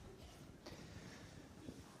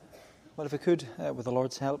Well, if we could, with the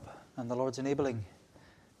Lord's help and the Lord's enabling,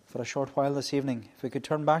 for a short while this evening, if we could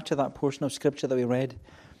turn back to that portion of Scripture that we read.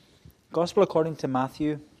 Gospel according to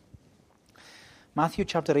Matthew. Matthew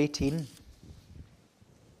chapter 18.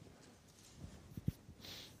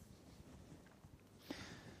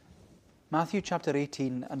 Matthew chapter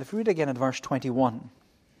 18, and if we read again at verse 21.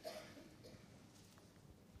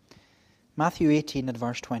 Matthew 18 at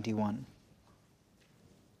verse 21.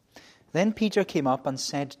 Then Peter came up and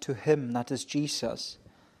said to him, that is Jesus,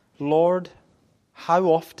 Lord, how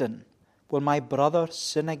often will my brother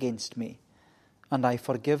sin against me, and I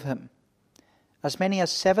forgive him? As many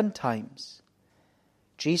as 7 times.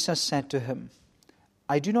 Jesus said to him,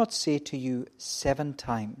 I do not say to you 7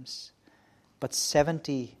 times, but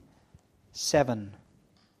 77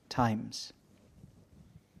 times.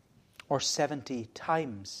 Or 70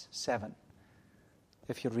 times 7,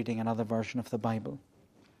 if you're reading another version of the Bible.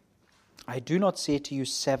 I do not say to you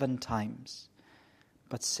 7 times,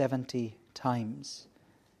 but 70 times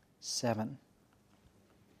 7.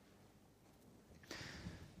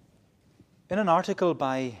 In an article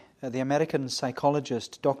by the American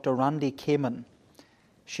psychologist Dr. Randy Kamen,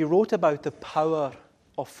 she wrote about the power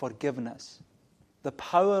of forgiveness. The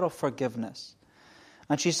power of forgiveness.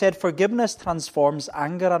 And she said, forgiveness transforms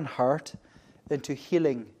anger and hurt into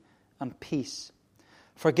healing and peace.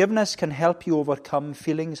 Forgiveness can help you overcome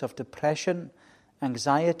feelings of depression,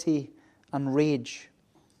 anxiety, and rage,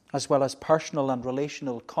 as well as personal and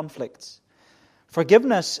relational conflicts.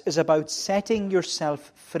 Forgiveness is about setting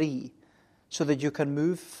yourself free so that you can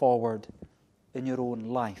move forward in your own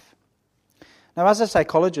life. Now, as a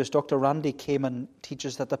psychologist, Dr. Randy Kamen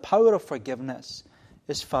teaches that the power of forgiveness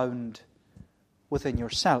is found within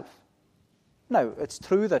yourself. Now, it's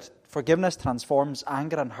true that forgiveness transforms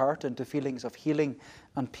anger and hurt into feelings of healing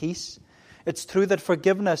and peace. It's true that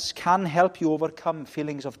forgiveness can help you overcome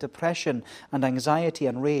feelings of depression and anxiety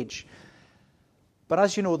and rage. But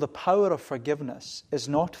as you know, the power of forgiveness is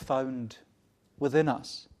not found within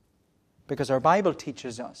us, because our Bible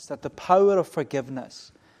teaches us that the power of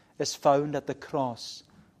forgiveness is found at the cross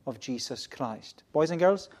of Jesus Christ. Boys and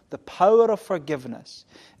girls, the power of forgiveness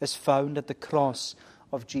is found at the cross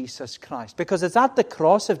of Jesus Christ. Because it's at the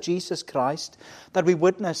cross of Jesus Christ that we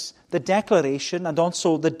witness the declaration and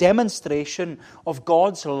also the demonstration of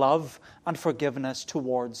God's love and forgiveness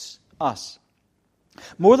towards us.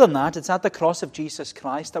 More than that, it's at the cross of Jesus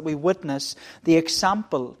Christ that we witness the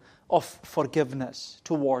example of forgiveness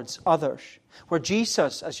towards others. Where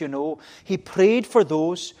Jesus, as you know, He prayed for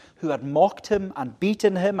those who had mocked Him and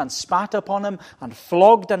beaten Him and spat upon Him and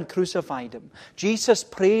flogged and crucified Him. Jesus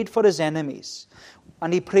prayed for His enemies.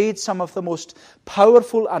 And He prayed some of the most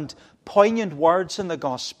powerful and poignant words in the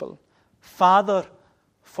gospel. Father,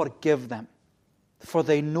 forgive them, for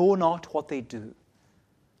they know not what they do.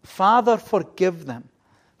 Father, forgive them,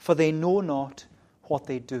 for they know not what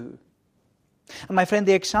they do. And my friend,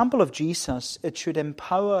 the example of Jesus, it should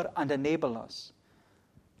empower and enable us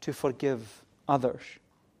to forgive others.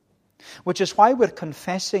 Which is why we're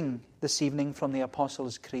confessing this evening from the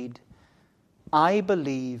Apostles' Creed, I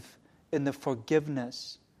believe in the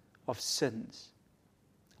forgiveness of sins.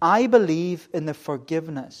 I believe in the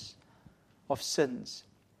forgiveness of sins.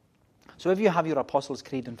 So if you have your Apostles'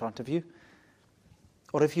 Creed in front of you,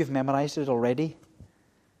 or if you've memorized it already,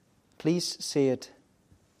 please say it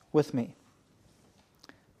with me.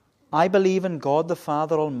 I believe in God the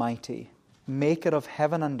Father Almighty, maker of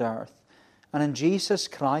heaven and earth, and in Jesus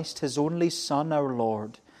Christ, His only Son, our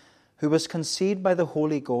Lord, who was conceived by the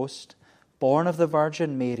Holy Ghost, born of the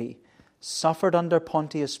Virgin Mary, suffered under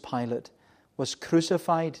Pontius Pilate, was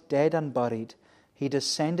crucified, dead and buried. He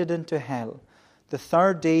descended into hell. The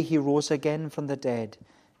 3rd day He rose again from the dead.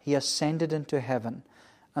 He ascended into heaven,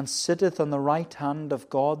 and sitteth on the right hand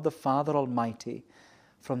of God the Father Almighty.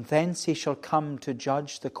 From thence He shall come to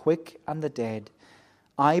judge the quick and the dead.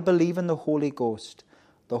 I believe in the Holy Ghost,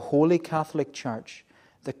 the Holy Catholic Church,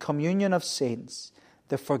 the communion of saints,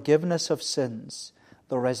 the forgiveness of sins,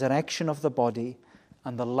 the resurrection of the body,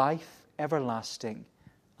 and the life everlasting.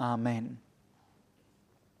 Amen.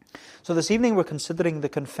 So this evening we're considering the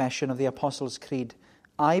confession of the Apostles' Creed.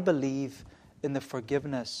 I believe in the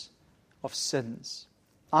forgiveness of sins.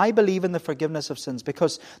 I believe in the forgiveness of sins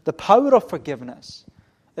because the power of forgiveness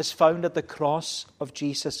is found at the cross of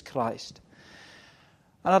Jesus Christ.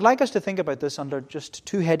 And I'd like us to think about this under just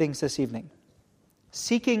 2 headings this evening.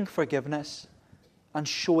 Seeking forgiveness and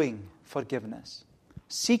showing forgiveness.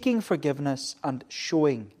 Seeking forgiveness and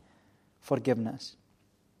showing forgiveness.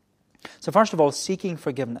 So first of all, seeking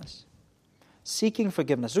forgiveness. Seeking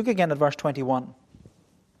forgiveness. Look again at verse 21.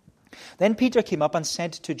 Then Peter came up and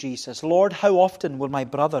said to Jesus, Lord, how often will my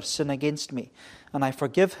brother sin against me, and I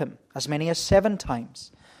forgive him? As many as 7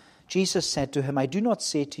 times. Jesus said to him, I do not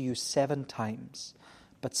say to you 7 times,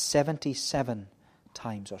 but 77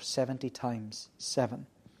 times, or 70 times 7.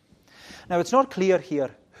 Now, it's not clear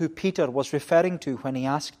here who Peter was referring to when he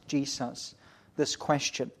asked Jesus this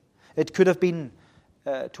question. It could have been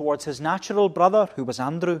towards his natural brother, who was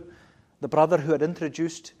Andrew, the brother who had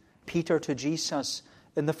introduced Peter to Jesus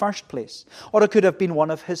in the first place. Or it could have been one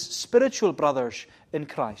of his spiritual brothers in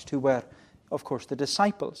Christ, who were, of course, the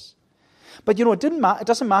disciples. But, it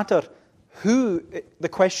doesn't matter who the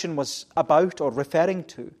question was about or referring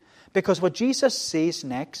to, because what Jesus says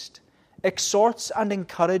next exhorts and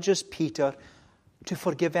encourages Peter to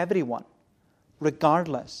forgive everyone,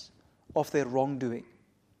 regardless of their wrongdoing.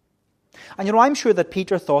 And I'm sure that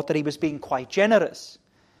Peter thought that he was being quite generous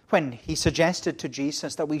when he suggested to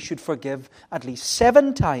Jesus that we should forgive at least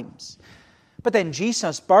 7 times. But then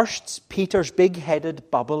Jesus bursts Peter's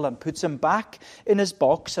big-headed bubble and puts him back in his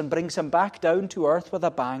box and brings him back down to earth with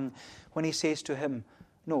a bang when he says to him,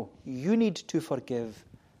 no, you need to forgive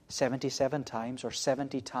 77 times or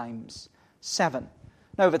 70 times 7.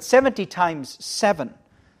 Now, if it's 70 times 7,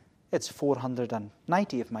 it's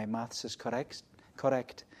 490 if my maths is correct.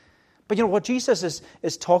 But what Jesus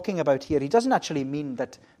is talking about here, he doesn't actually mean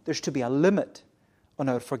that there's to be a limit on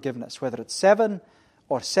our forgiveness, whether it's 7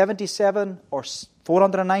 or 77 or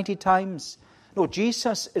 490 times. No,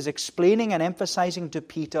 Jesus is explaining and emphasizing to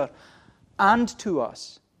Peter and to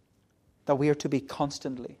us that we are to be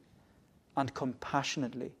constantly and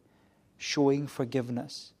compassionately showing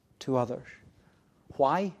forgiveness to others.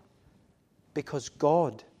 Why? Because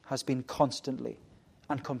God has been constantly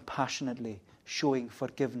and compassionately showing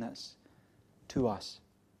forgiveness to us.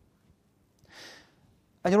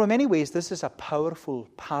 And in many ways, this is a powerful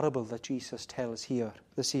parable that Jesus tells here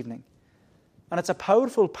this evening. And it's a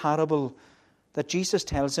powerful parable that Jesus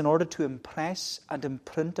tells in order to impress and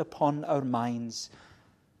imprint upon our minds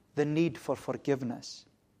the need for forgiveness.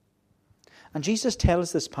 And Jesus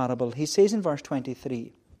tells this parable. He says in verse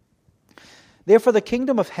 23, Therefore the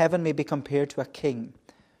kingdom of heaven may be compared to a king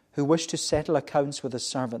who wished to settle accounts with his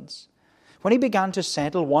servants. When he began to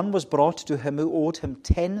settle, one was brought to him who owed him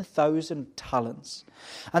 10,000 talents.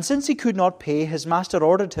 And since he could not pay, his master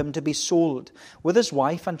ordered him to be sold with his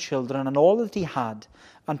wife and children and all that he had,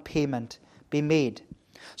 and payment be made.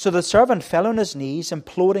 So the servant fell on his knees,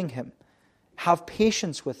 imploring him, Have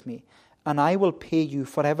patience with me, and I will pay you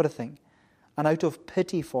for everything. And out of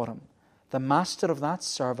pity for him, the master of that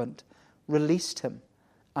servant released him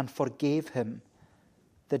and forgave him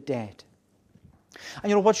the debt.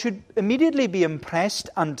 And what should immediately be impressed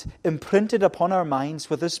and imprinted upon our minds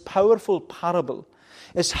with this powerful parable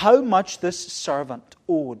is how much this servant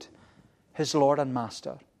owed his Lord and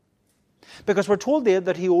Master. Because we're told there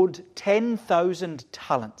that he owed 10,000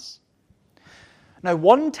 talents. Now,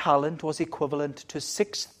 1 talent was equivalent to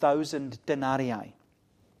 6,000 denarii.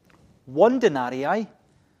 1 denarii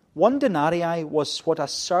was what a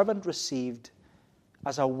servant received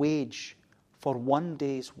as a wage for 1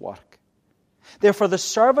 day's work. Therefore, the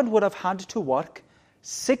servant would have had to work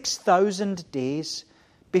 6,000 days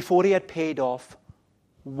before he had paid off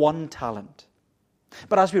 1 talent.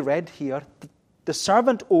 But as we read here, the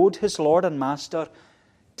servant owed his Lord and Master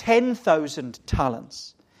 10,000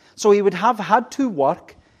 talents. So he would have had to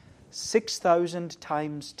work 6,000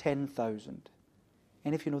 times 10,000.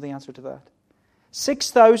 Any of you know the answer to that?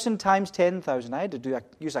 6,000 times 10,000. I had to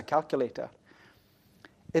use a calculator.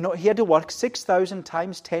 He had to work 6,000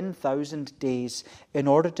 times 10,000 days in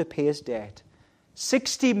order to pay his debt.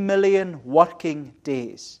 60 million working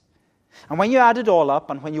days. And when you add it all up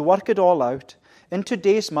and when you work it all out, in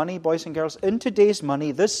today's money, boys and girls, in today's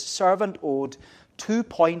money, this servant owed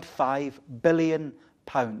 £2.5 billion.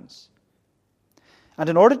 And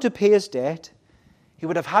in order to pay his debt, he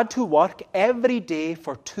would have had to work every day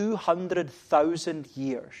for 200,000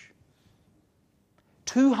 years.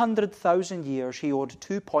 200,000 years he owed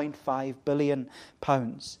 £2.5 billion,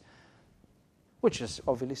 which is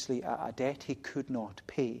obviously a debt he could not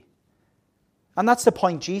pay. And that's the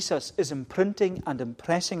point Jesus is imprinting and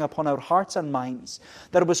impressing upon our hearts and minds,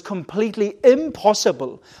 that it was completely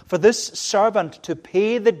impossible for this servant to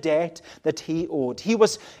pay the debt that he owed. He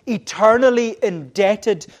was eternally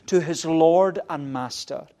indebted to his Lord and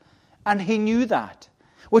Master, and he knew that.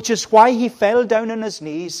 Which is why he fell down on his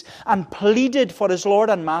knees and pleaded for his Lord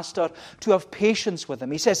and Master to have patience with him.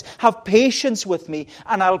 He says, have patience with me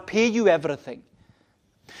and I'll pay you everything.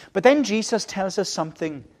 But then Jesus tells us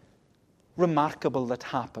something remarkable that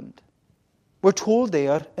happened. We're told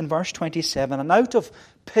there in verse 27, and out of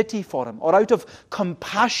pity for him, or out of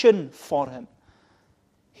compassion for him,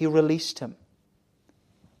 he released him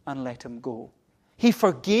and let him go. He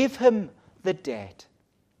forgave him the debt.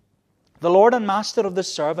 The Lord and Master of the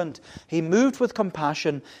servant, he moved with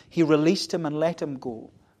compassion, he released him and let him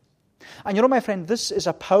go. And you know, my friend, this is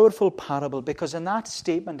a powerful parable, because in that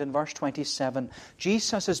statement in verse 27,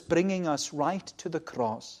 Jesus is bringing us right to the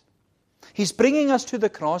cross. He's bringing us to the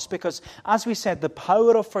cross because, as we said, the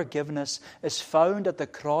power of forgiveness is found at the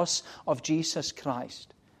cross of Jesus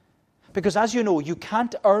Christ. Because, as you know, you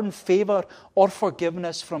can't earn favor or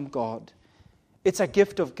forgiveness from God. It's a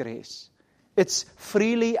gift of grace. It's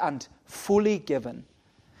freely and fully given.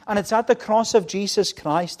 And it's at the cross of Jesus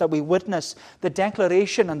Christ that we witness the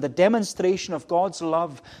declaration and the demonstration of God's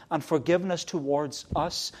love and forgiveness towards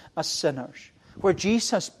us as sinners, where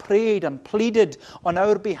Jesus prayed and pleaded on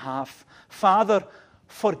our behalf, Father,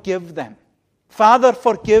 forgive them. Father,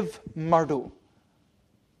 forgive Murdo,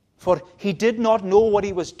 for he did not know what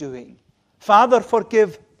he was doing. Father,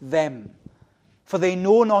 forgive them, for they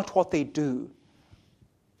know not what they do.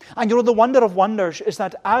 And you know, the wonder of wonders is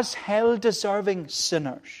that as hell-deserving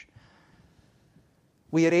sinners,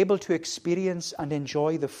 we are able to experience and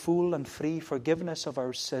enjoy the full and free forgiveness of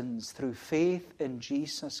our sins through faith in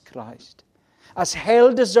Jesus Christ. As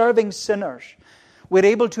hell-deserving sinners, we're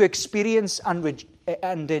able to experience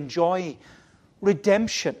and enjoy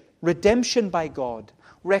redemption by God,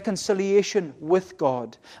 reconciliation with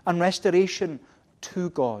God, and restoration to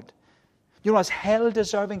God. You know, as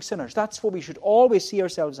hell-deserving sinners, that's what we should always see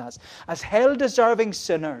ourselves as. As hell-deserving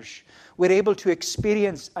sinners, we're able to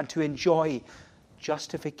experience and to enjoy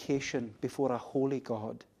justification before a holy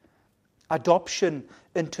God, adoption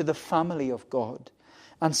into the family of God,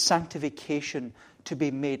 and sanctification to be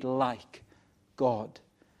made like God.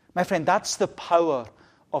 My friend, that's the power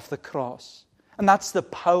of the cross. And that's the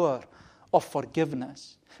power of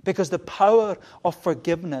forgiveness. Because the power of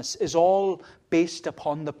forgiveness is all based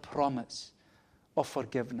upon the promise of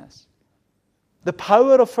forgiveness. The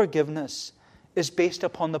power of forgiveness is based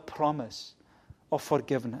upon the promise of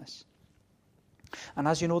forgiveness. And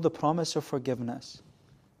as you know, the promise of forgiveness,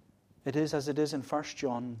 it is as it is in 1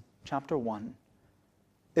 John chapter 1.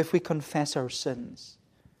 If we confess our sins,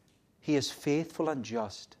 He is faithful and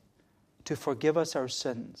just to forgive us our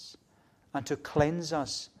sins and to cleanse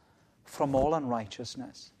us from all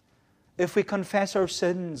unrighteousness. If we confess our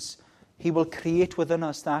sins, He will create within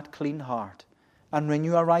us that clean heart and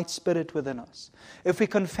renew a right spirit within us. If we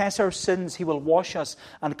confess our sins, He will wash us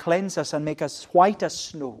and cleanse us and make us white as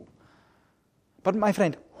snow. But my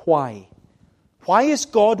friend, why? Why is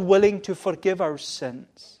God willing to forgive our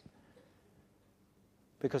sins?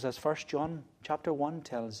 Because as 1 John chapter 1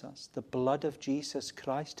 tells us, the blood of Jesus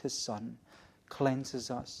Christ, His Son,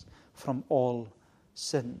 cleanses us from all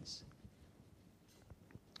sins.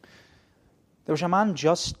 There was a man,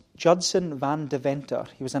 Judson Van Deventer.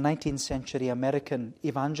 He was a 19th century American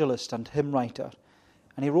evangelist and hymn writer.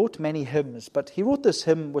 And he wrote many hymns, but he wrote this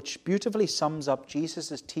hymn which beautifully sums up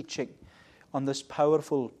Jesus' teaching on this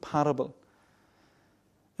powerful parable.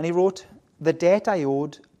 And he wrote, "The debt I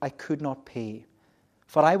owed I could not pay,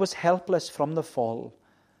 for I was helpless from the fall.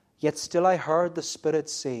 Yet still I heard the Spirit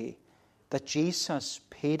say that Jesus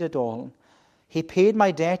paid it all. He paid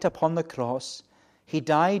my debt upon the cross. He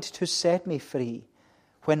died to set me free.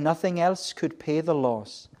 When nothing else could pay the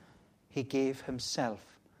loss, He gave Himself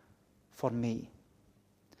for me."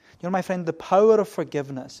 You know, my friend, the power of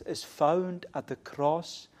forgiveness is found at the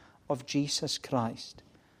cross of Jesus Christ.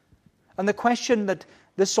 And the question that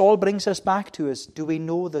this all brings us back to is, do we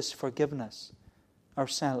know this forgiveness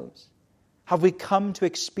ourselves? Have we come to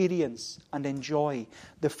experience and enjoy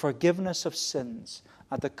the forgiveness of sins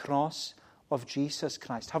at the cross of Jesus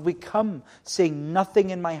Christ? Have we come saying,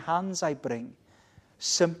 "Nothing in my hands I bring,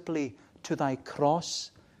 simply to thy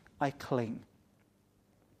cross I cling"?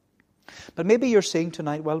 But maybe you're saying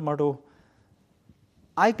tonight, "Well, Murdo,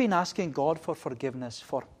 I've been asking God for forgiveness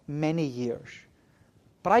for many years,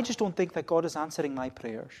 but I just don't think that God is answering my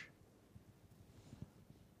prayers.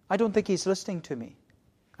 I don't think He's listening to me.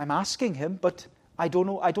 I'm asking Him, but I don't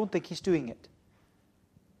know. I don't think He's doing it."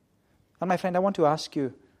 And my friend, I want to ask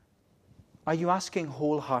you, are you asking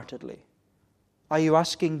wholeheartedly? Are you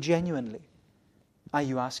asking genuinely? Are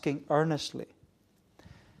you asking earnestly?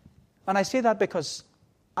 And I say that because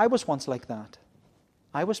I was once like that.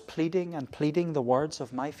 I was pleading and pleading the words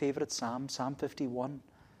of my favorite psalm, Psalm 51.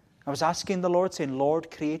 I was asking the Lord, saying,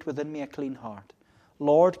 "Lord, create within me a clean heart.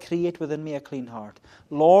 Lord, create within me a clean heart.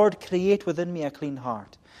 Lord, create within me a clean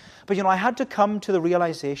heart." But I had to come to the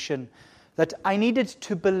realization that I needed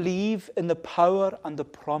to believe in the power and the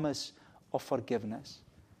promise of forgiveness.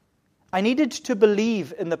 I needed to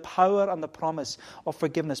believe in the power and the promise of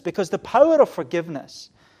forgiveness, because the power of forgiveness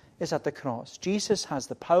is at the cross. Jesus has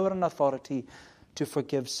the power and authority to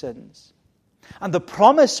forgive sins. And the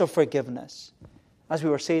promise of forgiveness, as we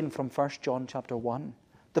were saying from 1 John chapter 1,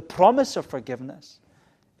 the promise of forgiveness,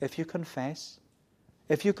 if you confess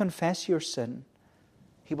your sin,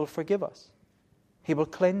 He will forgive us. He will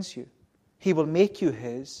cleanse you. He will make you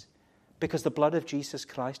His, because the blood of Jesus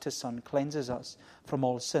Christ, His Son, cleanses us from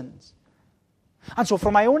all sins. And so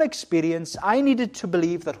from my own experience, I needed to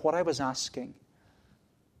believe that what I was asking,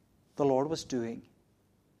 the Lord was doing.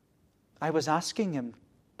 I was asking Him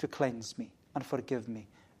to cleanse me and forgive me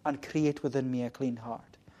and create within me a clean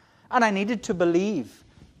heart. And I needed to believe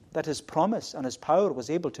that His promise and His power was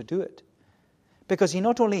able to do it. Because He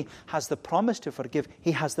not only has the promise to forgive,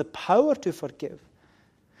 He has the power to forgive.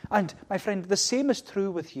 And my friend, the same is true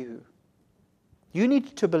with you. You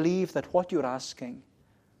need to believe that what you're asking,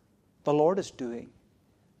 the Lord is doing.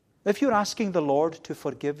 If you're asking the Lord to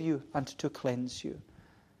forgive you and to cleanse you,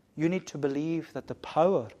 you need to believe that the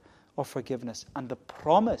power of forgiveness and the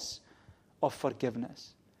promise of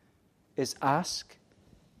forgiveness is ask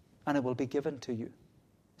and it will be given to you.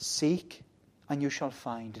 Seek and you shall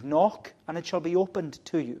find. Knock and it shall be opened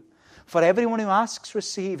to you. For everyone who asks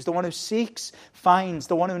receives. The one who seeks finds.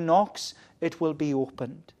 The one who knocks, it will be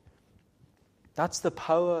opened. That's the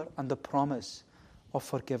power and the promise of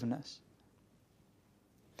forgiveness.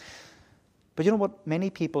 But you know what many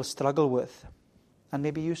people struggle with, and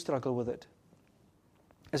maybe you struggle with it,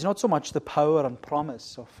 is not so much the power and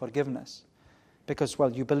promise of forgiveness. Because,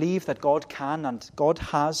 well, you believe that God can and God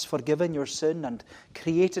has forgiven your sin and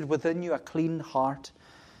created within you a clean heart.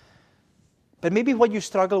 But maybe what you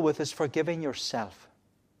struggle with is forgiving yourself.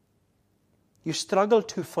 You struggle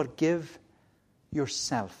to forgive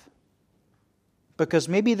yourself. Because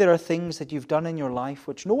maybe there are things that you've done in your life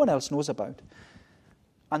which no one else knows about.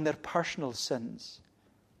 And they're personal sins.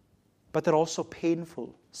 But they're also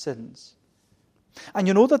painful sins. And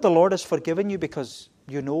you know that the Lord has forgiven you because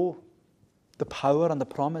you know the power and the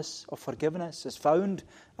promise of forgiveness is found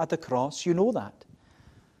at the cross. You know that.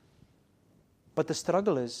 But the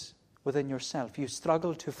struggle is within yourself. You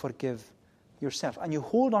struggle to forgive yourself. And you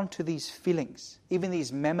hold on to these feelings, even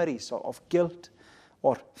these memories of guilt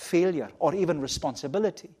or failure or even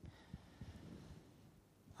responsibility.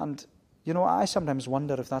 And, you know, I sometimes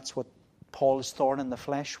wonder if that's what Paul's thorn in the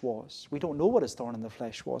flesh was. We don't know what his thorn in the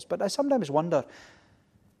flesh was, but I sometimes wonder,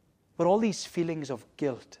 were all these feelings of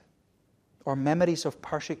guilt or memories of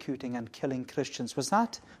persecuting and killing Christians, was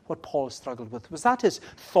that what Paul struggled with? Was that his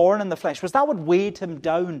thorn in the flesh? Was that what weighed him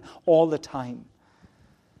down all the time?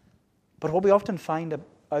 But what we often find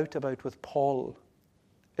out about with Paul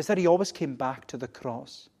is that he always came back to the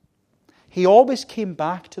cross. He always came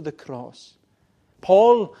back to the cross.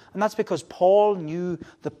 Paul, and that's because Paul knew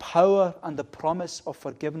the power and the promise of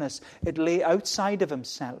forgiveness. It lay outside of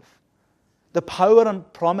himself. The power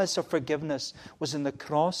and promise of forgiveness was in the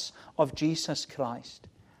cross of Jesus Christ.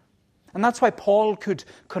 And that's why Paul could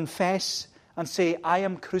confess and say, I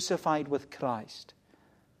am crucified with Christ.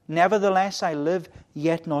 Nevertheless I live,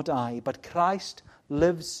 yet not I, but Christ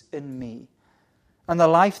lives in me. And the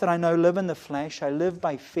life that I now live in the flesh, I live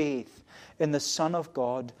by faith in the Son of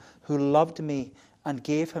God who loved me and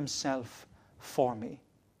gave Himself for me.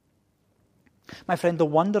 My friend, the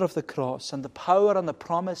wonder of the cross and the power and the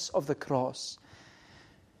promise of the cross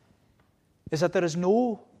is that there is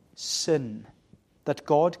no sin that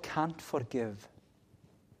God can't forgive,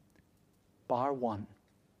 bar one.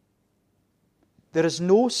 There is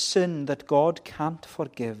no sin that God can't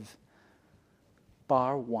forgive,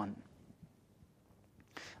 bar one.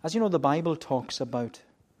 As you know, the Bible talks about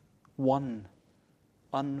one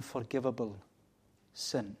unforgivable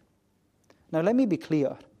sin. Now, let me be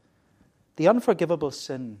clear. The unforgivable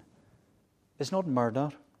sin is not murder,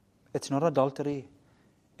 it's not adultery,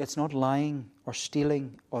 it's not lying or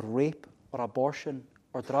stealing or rape or abortion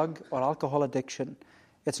or drug or alcohol addiction.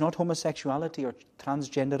 It's not homosexuality or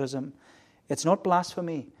transgenderism. It's not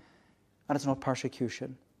blasphemy and it's not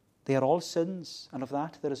persecution. They are all sins, and of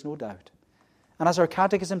that there is no doubt. And as our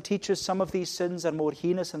catechism teaches, some of these sins are more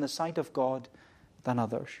heinous in the sight of God than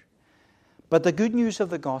others. But the good news of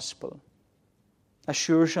the gospel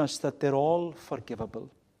assures us that they're all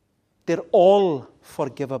forgivable. They're all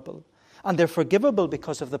forgivable. And they're forgivable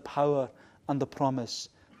because of the power and the promise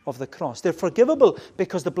of the cross. They're forgivable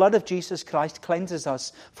because the blood of Jesus Christ cleanses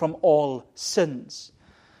us from all sins.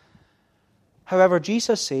 However,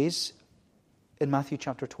 Jesus says in Matthew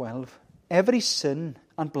chapter 12, every sin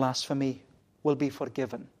and blasphemy will be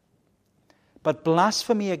forgiven. But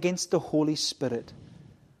blasphemy against the Holy Spirit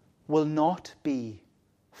will not be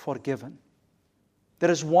forgiven. There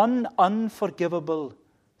is one unforgivable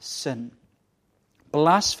sin.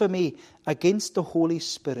 Blasphemy against the Holy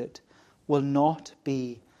Spirit will not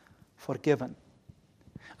be forgiven.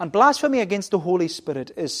 And blasphemy against the Holy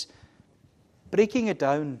Spirit is, breaking it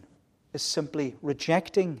down, is simply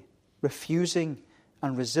rejecting, refusing,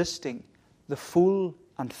 and resisting the full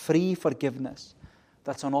and free forgiveness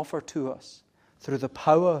that's on offer to us through the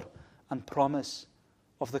power and promise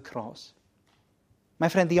of the cross. My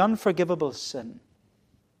friend, the unforgivable sin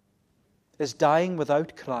is dying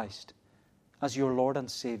without Christ as your Lord and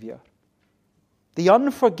Savior. The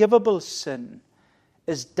unforgivable sin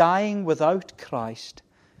is dying without Christ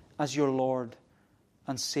as your Lord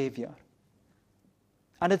and Savior.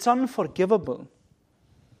 And it's unforgivable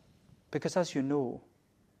because, as you know,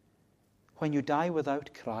 when you die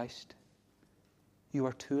without Christ, you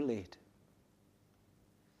are too late.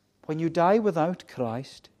 When you die without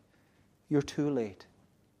Christ, you're too late.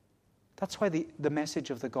 That's why the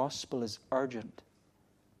message of the gospel is urgent.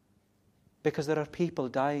 Because there are people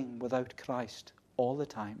dying without Christ all the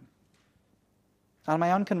time. And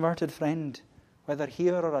my unconverted friend, whether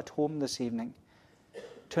here or at home this evening,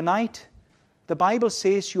 tonight, the Bible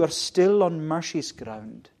says you are still on mercy's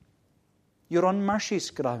ground. You're on mercy's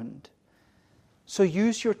ground. So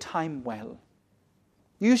use your time well.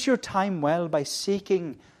 Use your time well by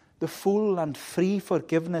seeking the full and free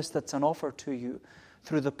forgiveness that's on offer to you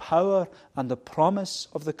through the power and the promise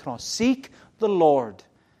of the cross. Seek the Lord,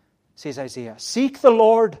 says Isaiah. Seek the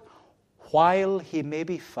Lord while He may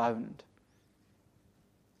be found.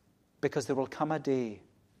 Because there will come a day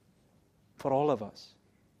for all of us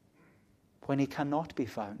when He cannot be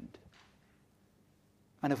found.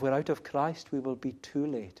 And if we're out of Christ, we will be too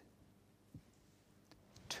late.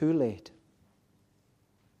 Too late.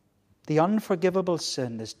 The unforgivable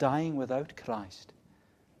sin is dying without Christ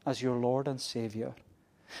as your Lord and Savior.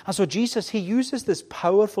 And so Jesus, He uses this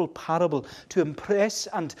powerful parable to impress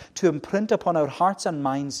and to imprint upon our hearts and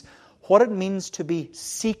minds what it means to be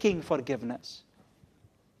seeking forgiveness.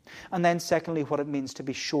 And then secondly, what it means to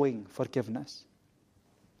be showing forgiveness.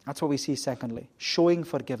 That's what we see secondly, showing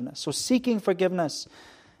forgiveness. So seeking forgiveness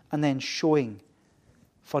and then showing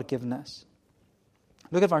forgiveness.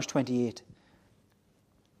 Look at verse 28.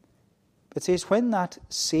 It says, when that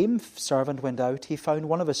same servant went out, he found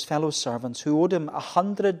one of his fellow servants who owed him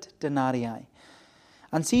 100 denarii.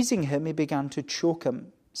 And seizing him, he began to choke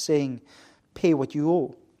him, saying, pay what you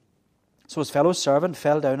owe. So his fellow servant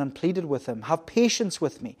fell down and pleaded with him, have patience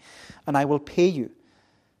with me, and I will pay you.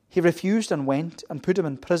 He refused and went and put him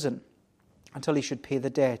in prison until he should pay the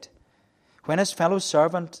debt. When his fellow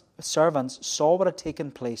servants saw what had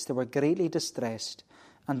taken place, they were greatly distressed,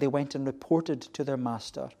 and they went and reported to their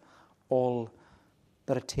master all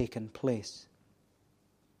that had taken place.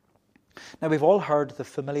 Now we've all heard the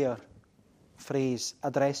familiar phrase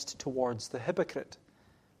addressed towards the hypocrite.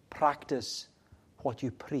 Practice what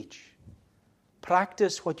you preach.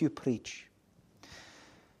 Practice what you preach.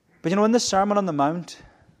 But in the Sermon on the Mount,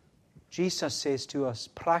 Jesus says to us,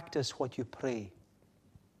 practice what you pray.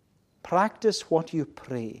 Practice what you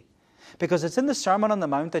pray. Because it's in the Sermon on the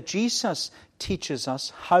Mount that Jesus teaches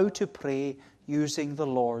us how to pray using the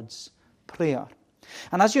Lord's Prayer.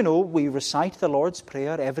 And as you know, we recite the Lord's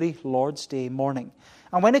Prayer every Lord's Day morning.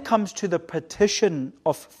 And when it comes to the petition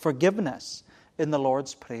of forgiveness in the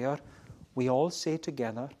Lord's Prayer, we all say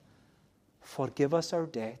together, forgive us our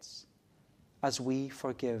debts as we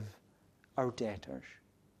forgive our debtors.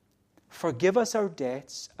 Forgive us our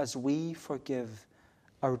debts as we forgive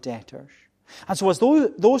our debtors. And so as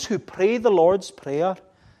those who pray the Lord's Prayer,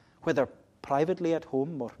 whether privately at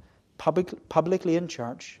home or publicly in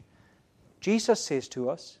church, Jesus says to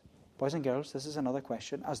us, boys and girls, this is another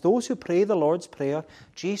question. As those who pray the Lord's Prayer,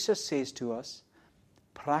 Jesus says to us,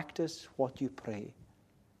 practice what you pray.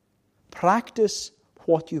 Practice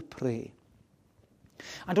what you pray.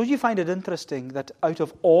 And don't you find it interesting that out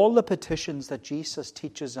of all the petitions that Jesus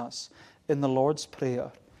teaches us in the Lord's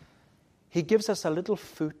Prayer, He gives us a little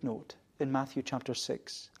footnote in Matthew chapter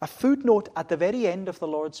 6. A footnote at the very end of the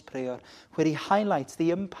Lord's Prayer where He highlights the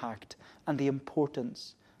impact and the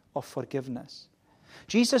importance of forgiveness.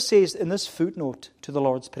 Jesus says in this footnote to the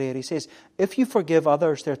Lord's Prayer, He says, if you forgive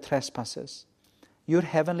others their trespasses, your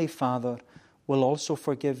heavenly Father will also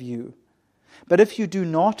forgive you. But if you do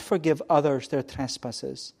not forgive others their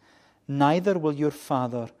trespasses, neither will your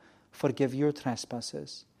Father forgive your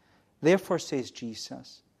trespasses. Therefore, says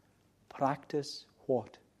Jesus, practice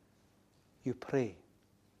what you pray.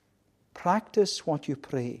 Practice what you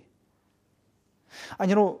pray.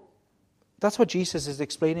 And that's what Jesus is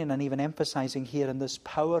explaining and even emphasizing here in this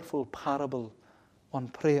powerful parable on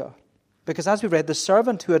prayer. Because as we read, the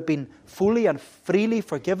servant who had been fully and freely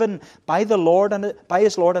forgiven by the Lord and by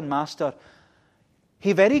his Lord and Master,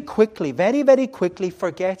 he very quickly, very, very quickly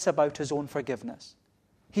forgets about his own forgiveness.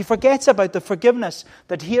 He forgets about the forgiveness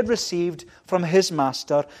that he had received from his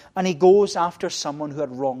master, and he goes after someone who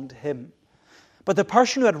had wronged him. But the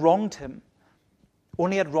person who had wronged him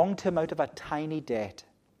only had wronged him out of a tiny debt.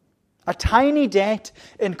 A tiny debt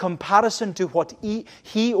in comparison to what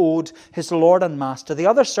he owed his Lord and Master. The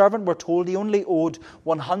other servant, we're told, he only owed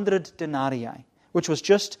 100 denarii, which was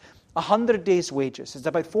just 100 days' wages. It's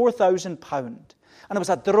about £4,000. And it was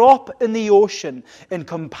a drop in the ocean in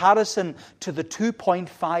comparison to the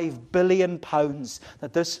 £2.5 billion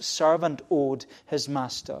that this servant owed his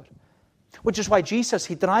master. Which is why Jesus,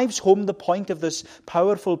 he drives home the point of this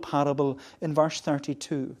powerful parable in verse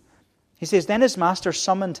 32. He says, "Then his master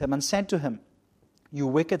summoned him and said to him, 'You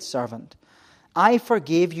wicked servant, I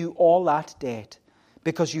forgave you all that debt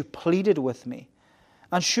because you pleaded with me.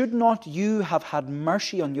 And should not you have had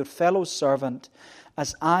mercy on your fellow servant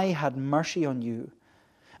as I had mercy on you?'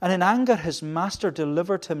 And in anger his master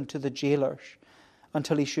delivered him to the jailers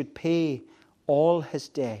until he should pay all his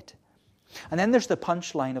debt." And then there's the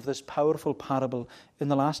punchline of this powerful parable in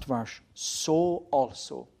the last verse. "So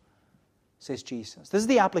also," says Jesus. This is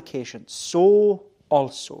the application. "So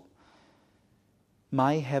also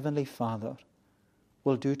my heavenly Father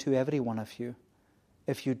will do to every one of you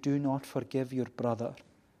if you do not forgive your brother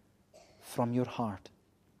from your heart."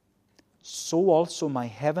 So also my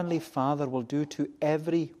heavenly Father will do to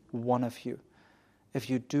every one of you if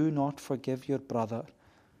you do not forgive your brother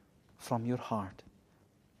from your heart.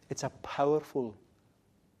 It's a powerful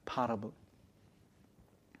parable.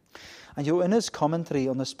 And in his commentary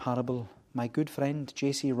on this parable, my good friend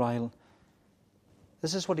J.C. Ryle,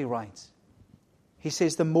 this is what he writes. He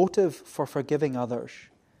says, the motive for forgiving others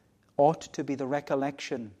ought to be the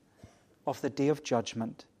recollection of the day of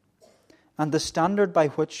judgment and the standard by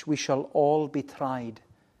which we shall all be tried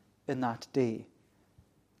in that day.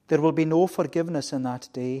 There will be no forgiveness in that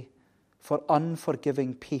day for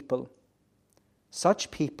unforgiving people.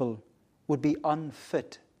 Such people would be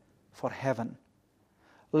unfit for heaven.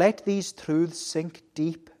 Let these truths sink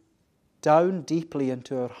down deeply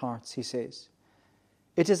into our hearts, he says.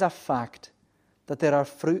 It is a fact that there are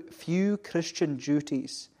few Christian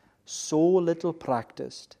duties so little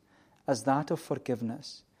practiced as that of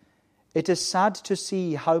forgiveness. It is sad to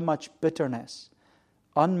see how much bitterness,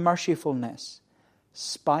 unmercifulness,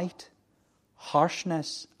 spite,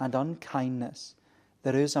 harshness, and unkindness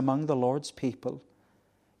there is among the Lord's people.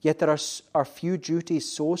 Yet there are few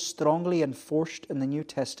duties so strongly enforced in the New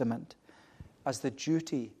Testament as the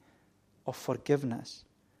duty of forgiveness.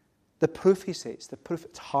 The proof, he says,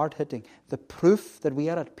 it's hard-hitting, the proof that we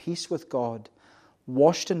are at peace with God,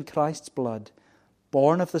 washed in Christ's blood,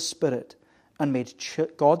 born of the Spirit, and made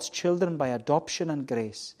God's children by adoption and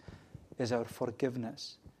grace, is our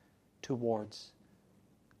forgiveness towards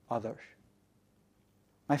others.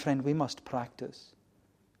 My friend, we must practice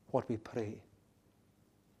what we pray.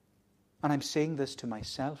 And I'm saying this to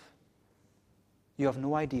myself. You have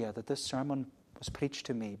no idea that this sermon was preached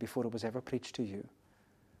to me before it was ever preached to you.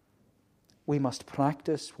 We must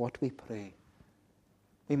practice what we pray.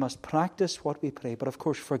 We must practice what we pray. But of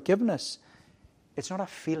course, forgiveness, it's not a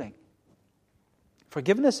feeling.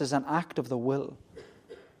 Forgiveness is an act of the will.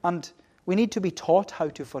 And we need to be taught how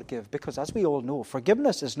to forgive, because as we all know,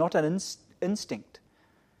 forgiveness is not an instinct.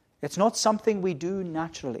 It's not something we do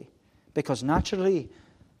naturally, because naturally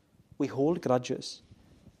we hold grudges.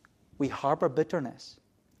 We harbor bitterness.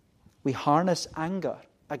 We harness anger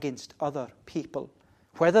against other people,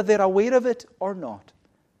 whether they're aware of it or not.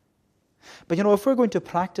 But if we're going to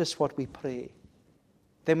practice what we pray,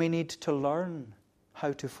 then we need to learn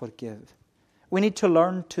how to forgive. We need to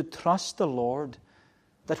learn to trust the Lord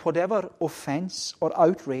that whatever offense or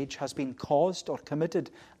outrage has been caused or committed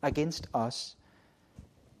against us,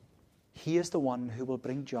 He is the one who will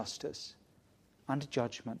bring justice and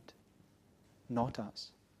judgment, not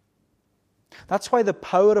us. That's why the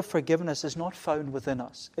power of forgiveness is not found within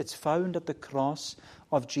us. It's found at the cross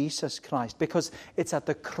of Jesus Christ, because it's at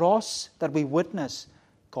the cross that we witness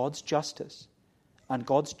God's justice and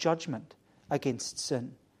God's judgment against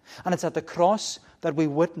sin. And it's at the cross that we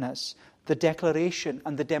witness the declaration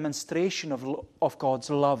and the demonstration of God's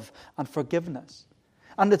love and forgiveness.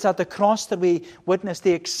 And it's at the cross that we witness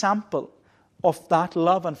the example of that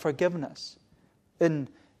love and forgiveness in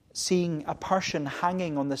seeing a person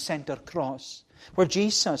hanging on the center cross, where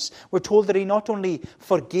Jesus, we're told that He not only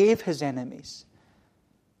forgave His enemies,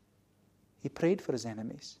 He prayed for His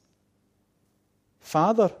enemies.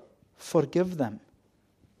 Father, forgive them,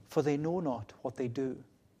 for they know not what they do.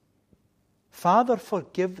 Father,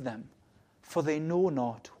 forgive them, for they know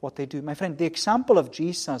not what they do. My friend, the example of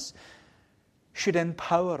Jesus should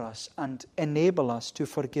empower us and enable us to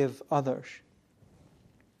forgive others.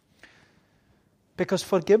 Because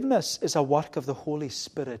forgiveness is a work of the Holy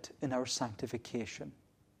Spirit in our sanctification.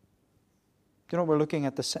 You know, we're looking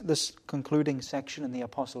at this concluding section in the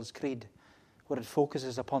Apostles' Creed, where it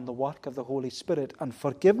focuses upon the work of the Holy Spirit. And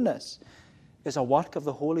forgiveness is a work of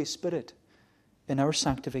the Holy Spirit in our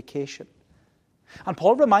sanctification. And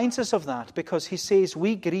Paul reminds us of that because he says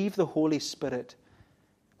we grieve the Holy Spirit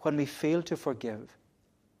when we fail to forgive.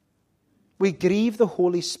 We grieve the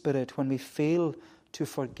Holy Spirit when we fail to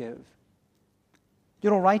forgive. You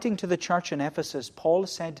know, writing to the church in Ephesus, Paul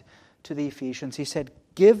said to the Ephesians, he said,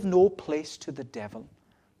 give no place to the devil.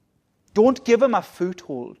 Don't give him a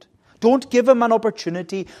foothold. Don't give him an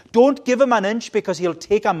opportunity. Don't give him an inch because he'll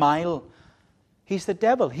take a mile. He's the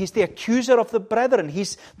devil. He's the accuser of the brethren.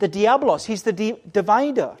 He's the diabolos. He's the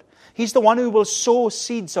divider. He's the one who will sow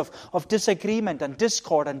seeds of disagreement and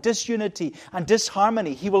discord and disunity and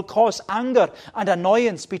disharmony. He will cause anger and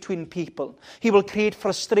annoyance between people. He will create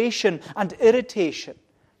frustration and irritation.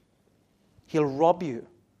 He'll rob you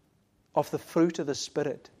of the fruit of the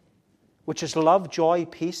Spirit, which is love, joy,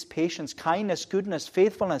 peace, patience, kindness, goodness,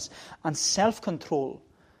 faithfulness, and self-control.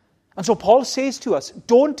 And so Paul says to us,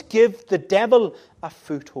 don't give the devil a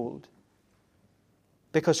foothold.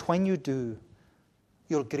 Because when you do,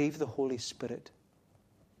 you'll grieve the Holy Spirit.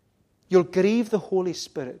 You'll grieve the Holy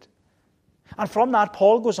Spirit. And from that,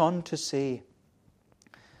 Paul goes on to say,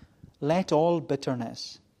 let all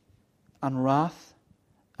bitterness and wrath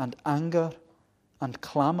and anger and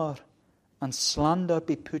clamor and slander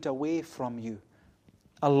be put away from you,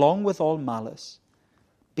 along with all malice.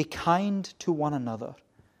 Be kind to one another,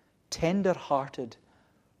 tender-hearted,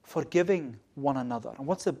 forgiving one another. And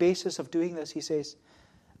what's the basis of doing this? He says,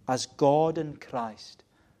 as God in Christ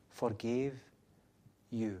forgave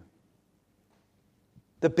you.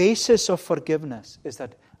 The basis of forgiveness is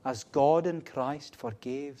that as God in Christ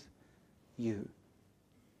forgave you.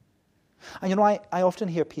 And you know, I often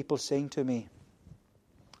hear people saying to me,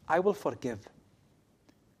 I will forgive,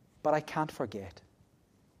 but I can't forget.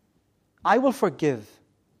 I will forgive,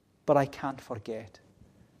 but I can't forget.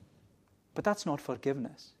 But that's not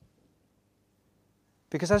forgiveness.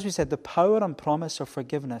 Because as we said, the power and promise of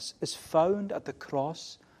forgiveness is found at the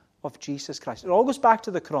cross of Jesus Christ. It all goes back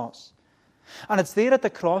to the cross. And it's there at the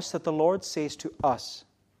cross that the Lord says to us,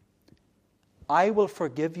 I will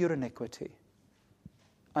forgive your iniquity,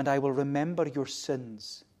 and I will remember your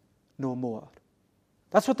sins no more.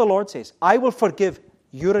 That's what the Lord says. I will forgive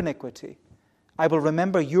your iniquity. I will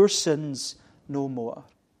remember your sins no more.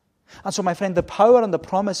 And so, my friend, the power and the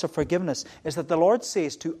promise of forgiveness is that the Lord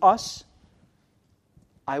says to us,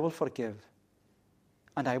 I will forgive,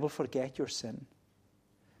 and I will forget your sin.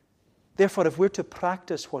 Therefore, if we're to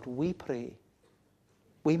practice what we pray,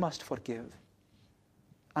 we must forgive,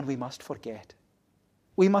 and we must forget.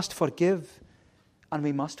 We must forgive, and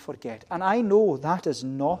we must forget. And I know that is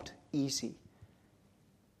not easy.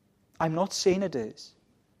 I'm not saying it is.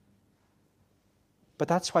 But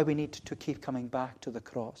that's why we need to keep coming back to the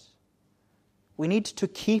cross. We need to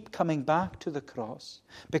keep coming back to the cross,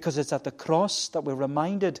 because it's at the cross that we're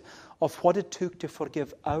reminded of what it took to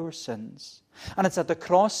forgive our sins. And it's at the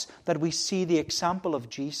cross that we see the example of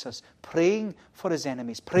Jesus praying for his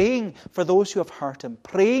enemies, praying for those who have hurt him,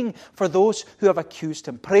 praying for those who have accused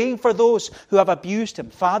him, praying for those who have abused him.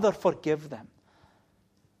 Father, forgive them,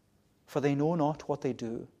 for they know not what they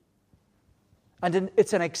do. And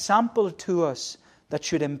it's an example to us that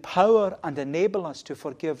should empower and enable us to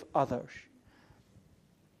forgive others.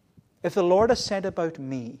 If the Lord has said about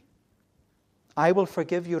me, I will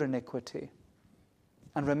forgive your iniquity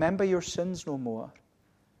and remember your sins no more,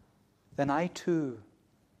 then I too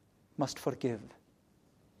must forgive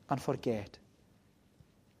and forget.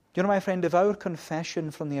 You know, my friend, if our confession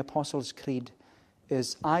from the Apostles' Creed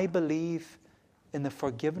is, I believe in the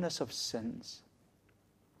forgiveness of sins,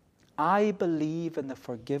 I believe in the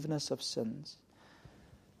forgiveness of sins,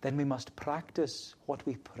 then we must practice what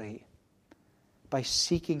we pray by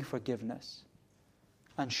seeking forgiveness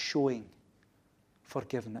and showing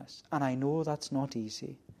forgiveness. And I know that's not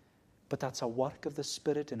easy, but that's a work of the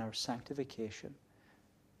Spirit in our sanctification.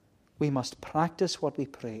 We must practice what we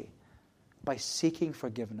pray by seeking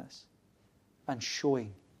forgiveness and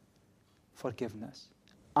showing forgiveness.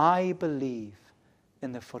 I believe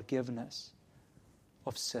in the forgiveness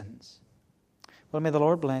of sins. Well, may the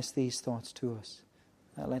Lord bless these thoughts to us.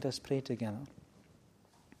 Let us pray together.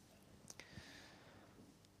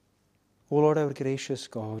 O Lord, our gracious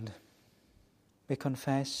God, We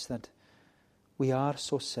confess that we are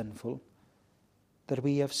so sinful, that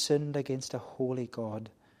we have sinned against a holy God,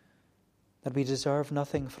 that we deserve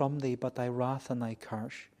nothing from Thee but Thy wrath and Thy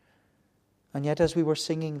curse. And yet, as we were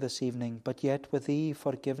singing this evening, but yet with Thee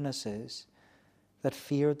forgiveness is, that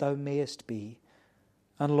feared Thou mayest be.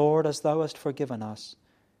 And Lord, as Thou hast forgiven us,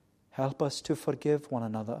 help us to forgive one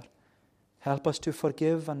another. Help us to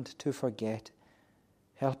forgive and to forget.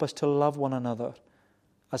 Help us to love one another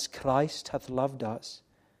as Christ hath loved us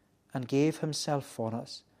and gave Himself for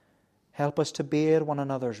us. Help us to bear one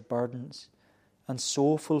another's burdens and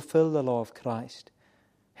so fulfill the law of Christ.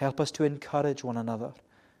 Help us to encourage one another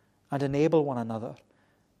and enable one another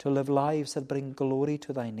to live lives that bring glory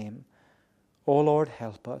to Thy name. O Lord,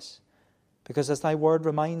 help us, because as Thy word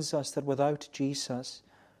reminds us that without Jesus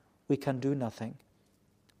we can do nothing,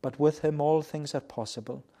 but with Him all things are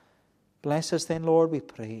possible. Bless us then, Lord, we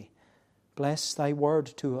pray. Bless Thy word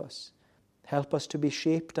to us. Help us to be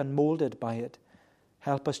shaped and moulded by it.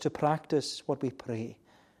 Help us to practice what we pray,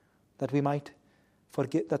 that we might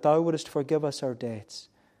forget, that Thou wouldest forgive us our debts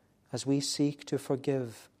as we seek to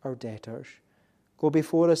forgive our debtors. Go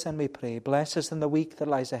before us and we pray. Bless us in the week that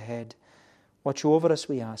lies ahead. Watch over us,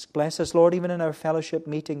 we ask. Bless us, Lord, even in our fellowship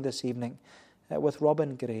meeting this evening with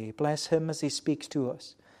Robin Gray. Bless him as he speaks to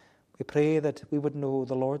us. We pray that we would know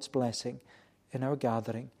the Lord's blessing in our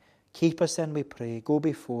gathering. Keep us then, we pray. Go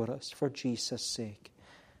before us for Jesus' sake.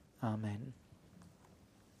 Amen.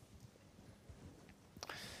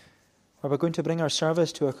 Well, we're going to bring our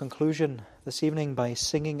service to a conclusion this evening by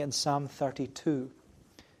singing in Psalm 32.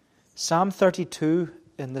 Psalm 32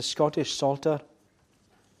 in the Scottish Psalter.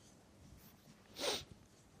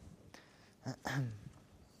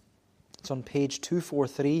 It's on page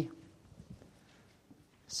 243.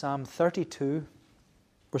 Psalm 32.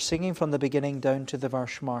 We're singing from the beginning down to the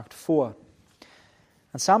verse marked 4.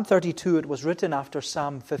 And Psalm 32, it was written after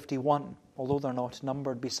Psalm 51, although they're not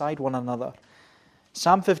numbered beside one another.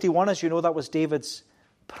 Psalm 51, as you know, that was David's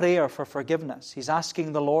prayer for forgiveness. He's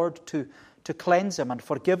asking the Lord to cleanse him and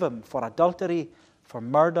forgive him for adultery, for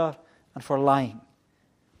murder, and for lying.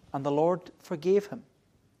 And the Lord forgave him.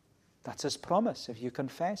 That's His promise. If you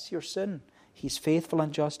confess your sin, He's faithful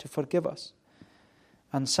and just to forgive us.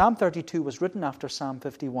 And Psalm 32 was written after Psalm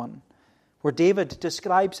 51, where David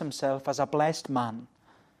describes himself as a blessed man,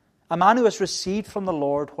 a man who has received from the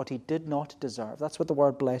Lord what he did not deserve. That's what the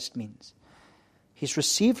word blessed means. He's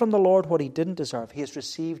received from the Lord what he didn't deserve. He has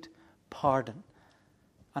received pardon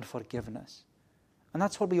and forgiveness. And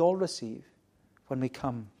that's what we all receive when we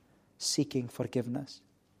come seeking forgiveness.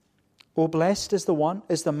 O blessed is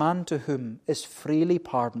the man to whom is freely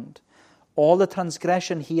pardoned all the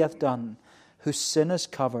transgression he hath done, whose sin is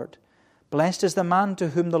covered. Blessed is the man to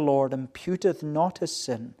whom the Lord imputeth not his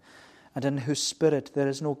sin, and in whose spirit there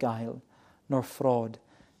is no guile, nor fraud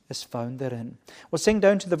is found therein. We'll sing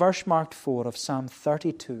down to the verse marked 4 of Psalm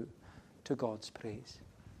 32 to God's praise.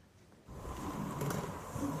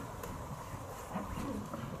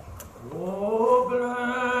 Oh,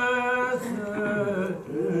 blessed is the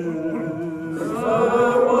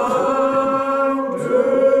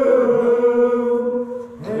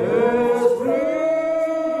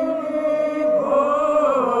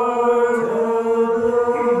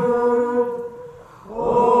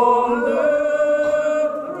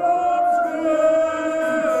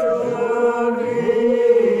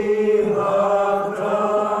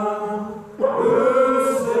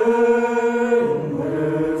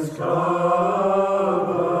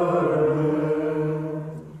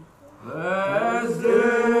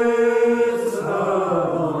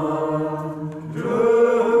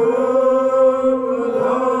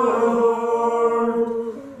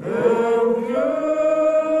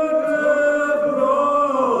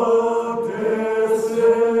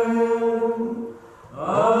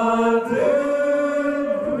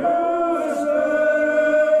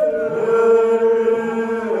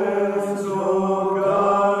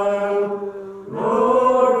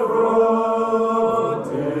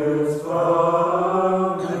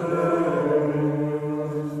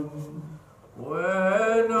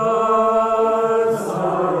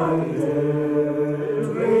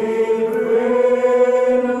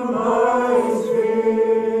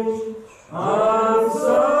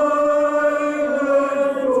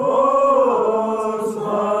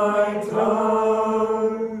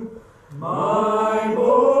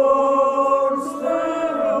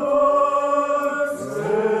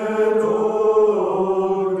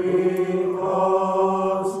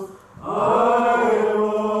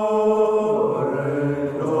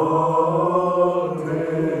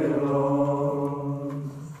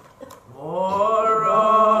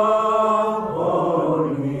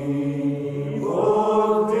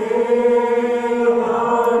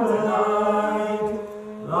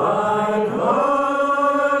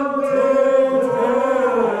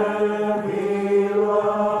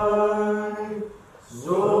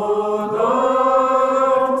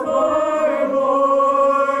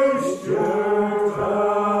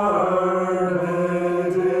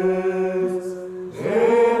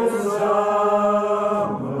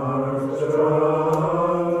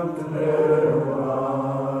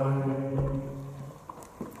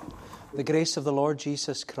The grace of the Lord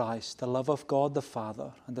Jesus Christ, the love of God the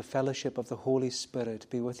Father, and the fellowship of the Holy Spirit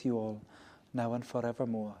be with you all, now and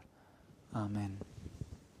forevermore. Amen.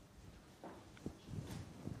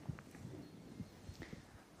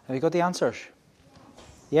 Have you got the answers?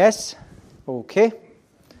 Yes? Okay.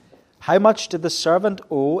 How much did the servant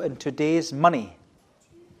owe in today's money?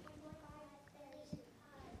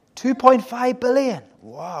 2.5 billion.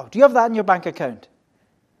 Wow. Do you have that in your bank account?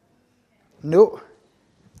 No.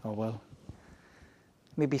 Oh well.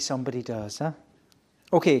 Maybe somebody does, huh?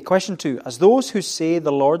 Okay, question 2. As those who say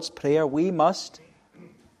the Lord's Prayer, we must...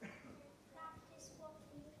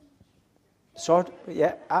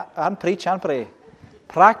 and preach and pray.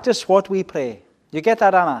 Practice what we pray. You get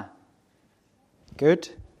that, Anna? Good.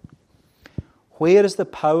 Where is the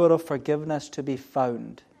power of forgiveness to be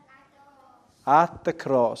found? At the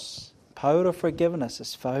cross. Power of forgiveness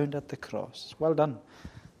is found at the cross. Well done.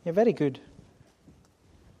 You're very good.